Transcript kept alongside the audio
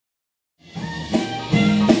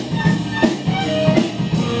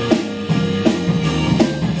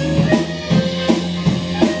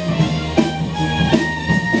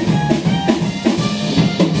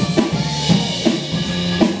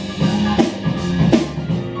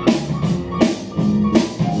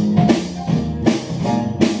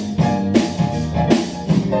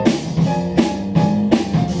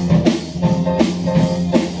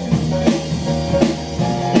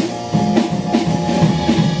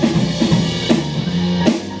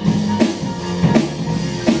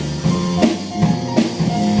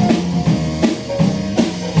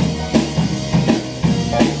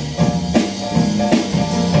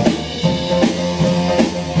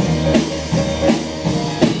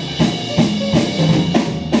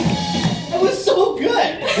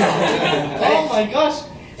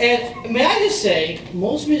may I just say,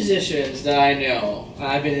 most musicians that I know,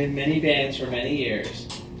 I've been in many bands for many years,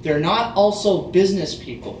 they're not also business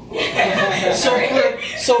people.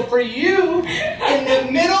 So for you, in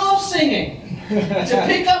the middle of singing, to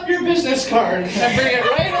pick up your business card and bring it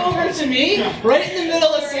right over to me, right in the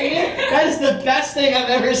middle of singing, that is the best thing I've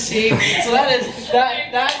ever seen. So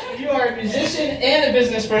that you are a musician and a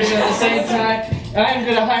business person at the same time. I'm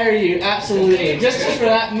going to hire you, absolutely, just for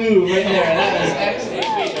that move right there. That is excellent.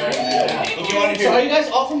 So are you guys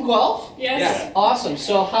all from Guelph? Yes. Yeah. Awesome.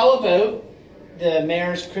 So how about the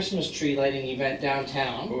mayor's Christmas tree lighting event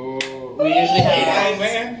downtown? Ooh. We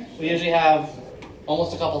usually have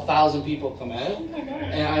almost a couple thousand people come out. Oh my God.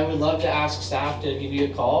 And I would love to ask staff to give you a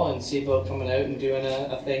call and see about coming out and doing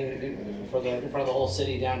a thing in front of the whole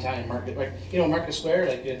city downtown in Market, Market Square,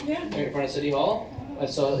 right in front of City Hall.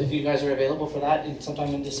 So if you guys are available for that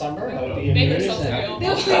sometime in December, that would be Make amazing. yourself available.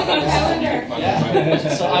 Yeah.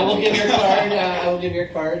 So I will give your card. I will give your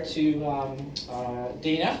card to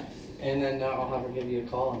Dana, and then I'll have her give you a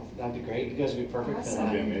call. That'd be great. You guys would be perfect for that.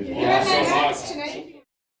 That'd be amazing. Yeah. So much. Tonight.